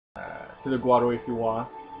to the grotto if you want.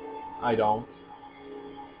 I don't.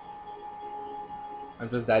 I'm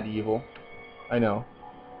just that evil. I know.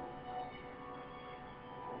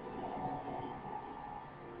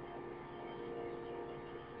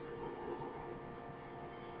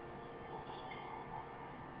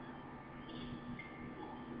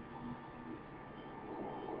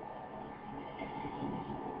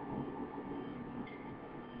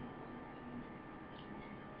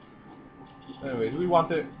 Anyways,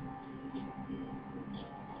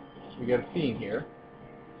 we get a scene here.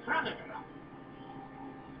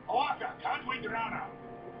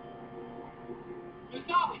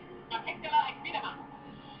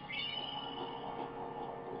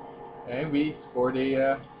 And we scored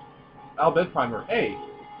a Albed primer. Hey,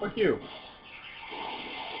 fuck you.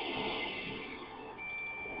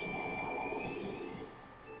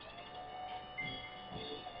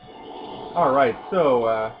 Alright,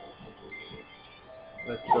 so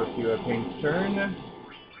let's go to Payne's turn and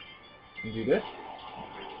do this.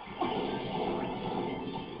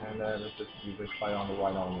 And let's just do this fight on the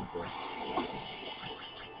right element here.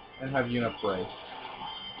 And have unit break.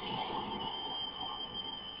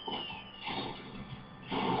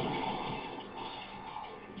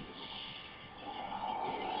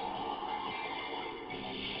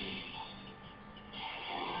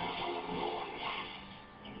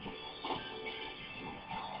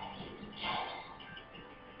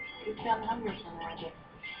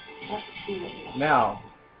 Now,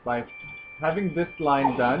 by having this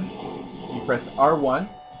line done, you press R1,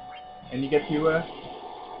 and you get to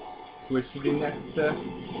switch to the next,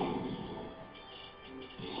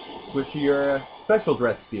 switch to your special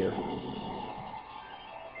dress sphere.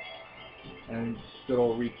 And good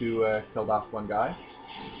old Riku killed off one guy.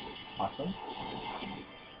 Awesome.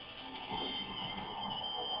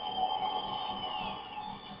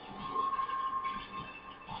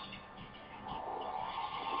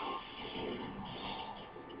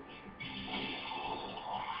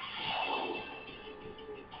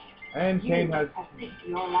 And Kane has...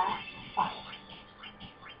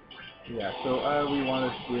 Yeah, so we want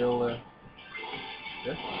to steal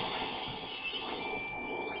this.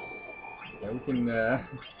 Yeah, we can...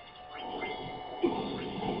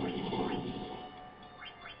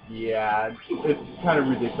 Yeah, it's kind of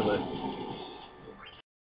ridiculous.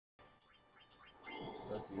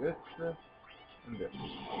 Let's do this and this.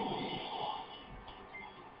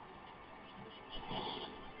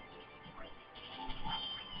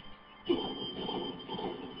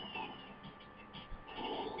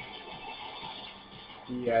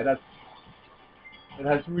 Yeah, that's... It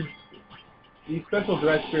has... These special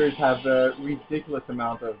dress spheres have a ridiculous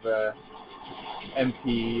amount of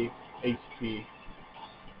MP, HP,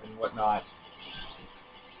 and whatnot.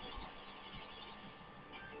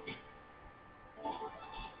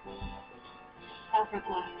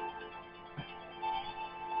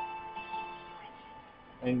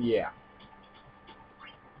 And yeah.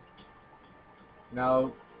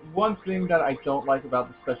 Now, one thing that I don't like about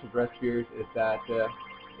the special dress spheres is that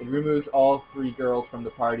it removes all three girls from the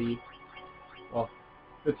party. Well,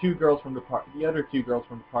 the two girls from the the other two girls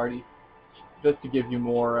from the party, just to give you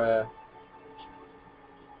more,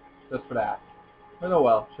 just for that. But oh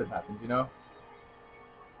well, shit happens, you know?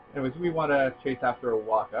 Anyways, we want to chase after a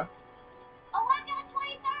Waka. Waka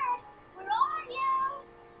 23rd! Where are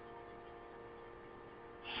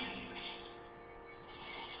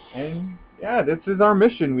you? And yeah, this is our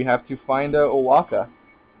mission. We have to find a Waka.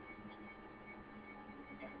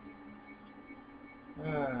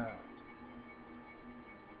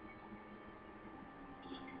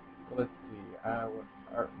 Let's see.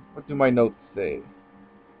 What do my notes say?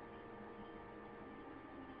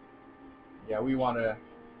 Yeah, we want to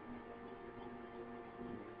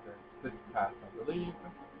this path, I believe.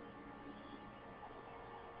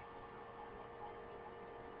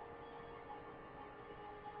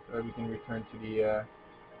 So we can return to the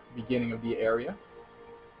beginning of the area.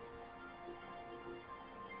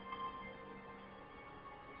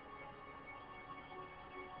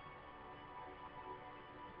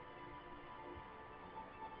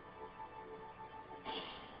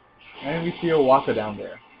 And we see a Waka down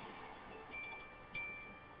there.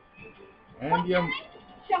 And we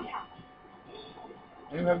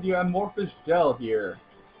have the amorphous gel here.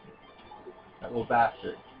 That little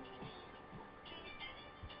bastard.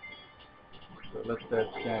 So let's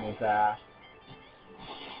scan his ass.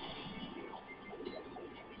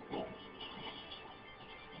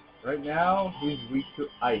 Right now, he's weak to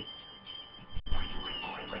ice.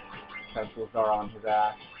 Pencils are on his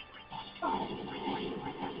ass.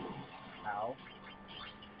 Ow.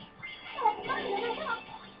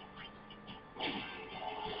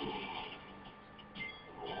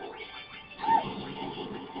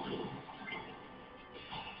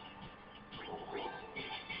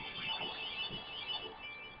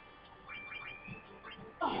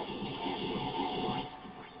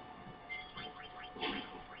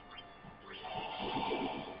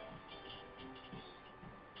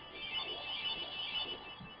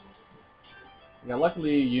 Yeah,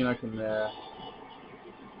 luckily Yuna can.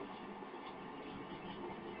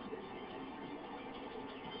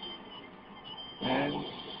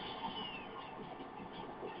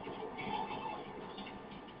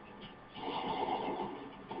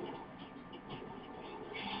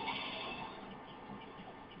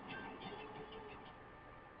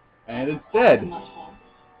 And it's dead.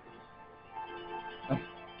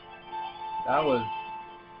 That was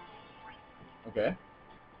okay.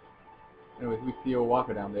 Anyways, we see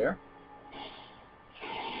Owaka down there.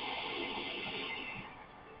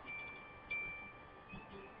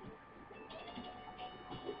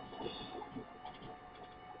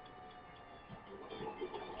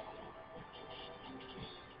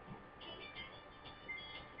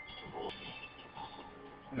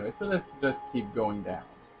 Anyway, so let's just keep going down.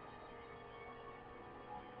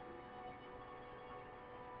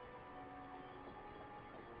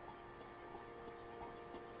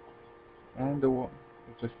 And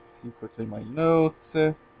just see quickly my notes.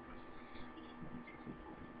 Oops.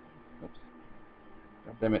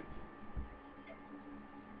 God damn it.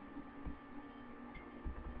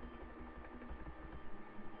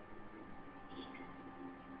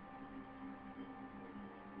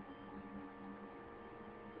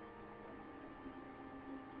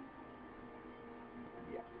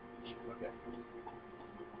 Yeah. Okay.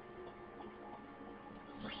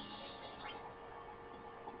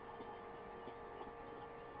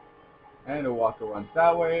 And Owaka runs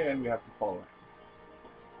that way, and we have to follow him.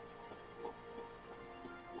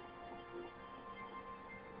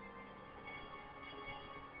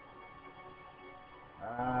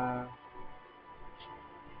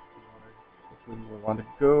 We want to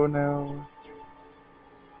go now.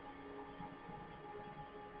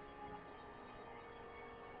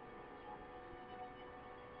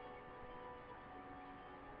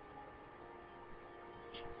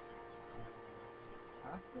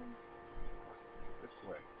 This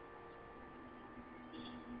way.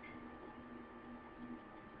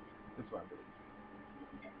 This way, I believe.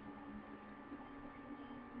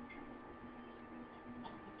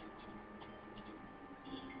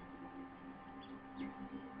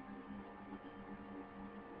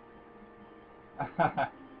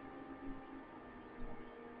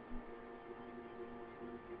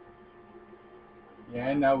 Yeah,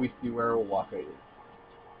 and now we see where Owaka is.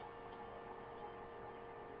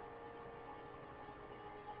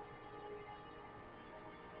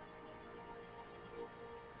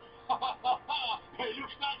 It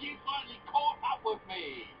looks like you finally caught up with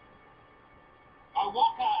me.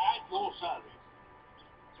 Owaka at your service.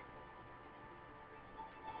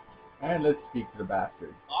 And let's speak to the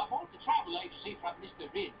bastard. I bought the travel agency from Mr.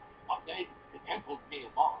 Rin, but then the temple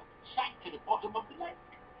nearby sank to the bottom of the lake.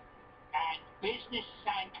 And business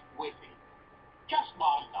sank with it. Just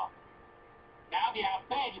my luck. Now the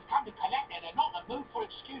outbid have come to collect and are not in the mood for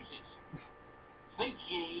excuses. Think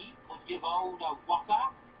ye could give old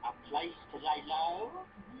Owaka a place to lay low?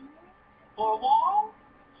 For a while?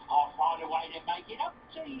 I'll find a way to make it up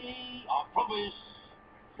to ye, I promise.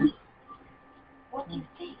 What do you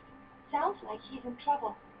see? Sounds like he's in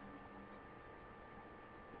trouble.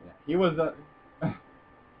 Yeah, he was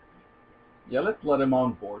yeah, let's let him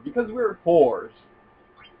on board because we're whores.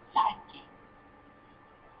 Thank you.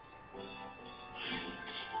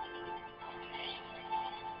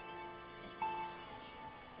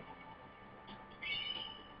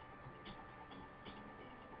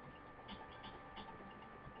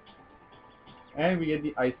 And we get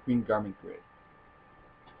the ice cream garment grid.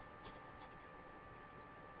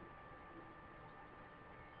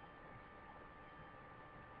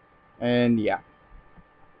 And yeah.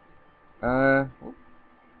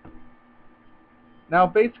 Now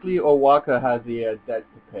basically Owaka has the debt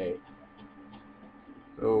to pay.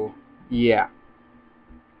 So yeah.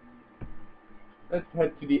 Let's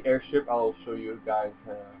head to the airship. I'll show you guys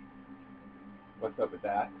what's up with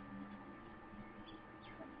that.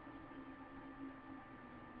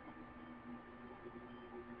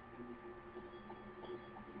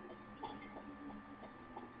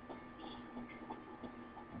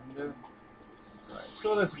 And, right.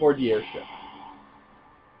 So let's board the airship.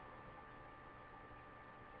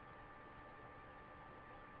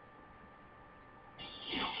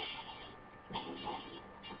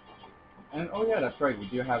 And oh yeah, that's right. We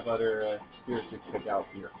do have other spheres to check out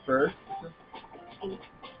here. First,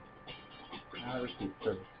 let's see,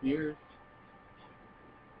 service spheres.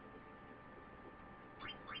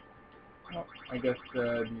 Oh, I guess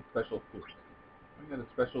the special spheres. I think the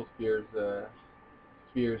special spheres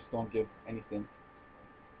don't give anything,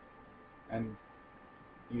 and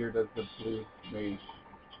neither does the blue mage.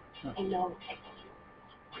 Huh. I know.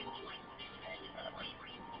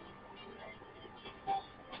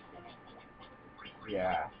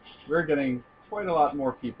 Yeah, we're getting quite a lot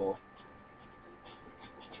more people.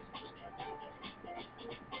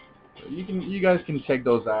 So you guys can check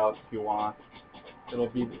those out if you want. It'll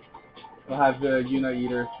have the Una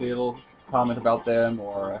Eater still comment about them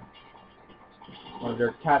or one of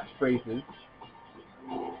their catchphrases.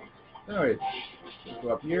 Anyways, let's go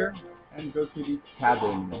up here and go to the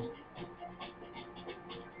cabin.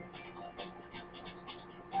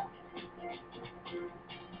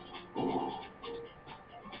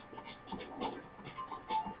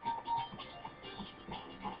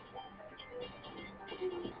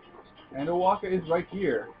 And Owaka is right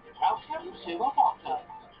here. Welcome to Awaka.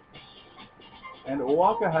 And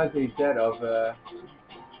Owaka has a debt of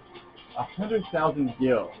 100,000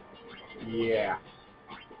 gil. Yeah.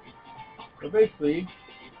 So basically,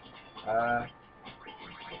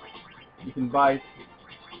 you can buy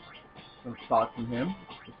some stock from him,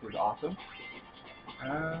 which is awesome.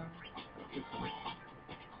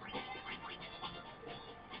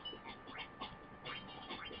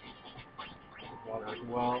 Water as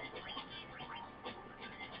well.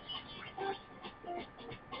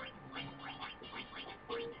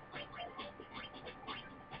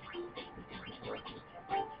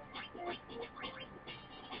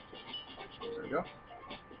 There we go.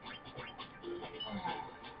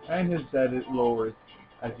 And his debt it lowers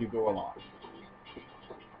as you go along.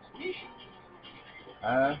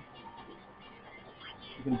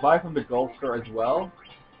 You can buy from the gold store as well,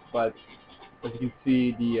 but as you can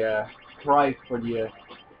see, the price for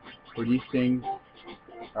these things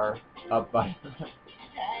are up by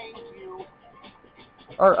Thank you.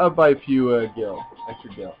 a few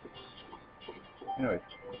extra gil. Anyways,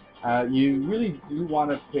 you really do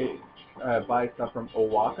want to buy stuff from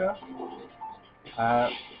Owaka,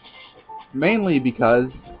 mainly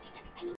because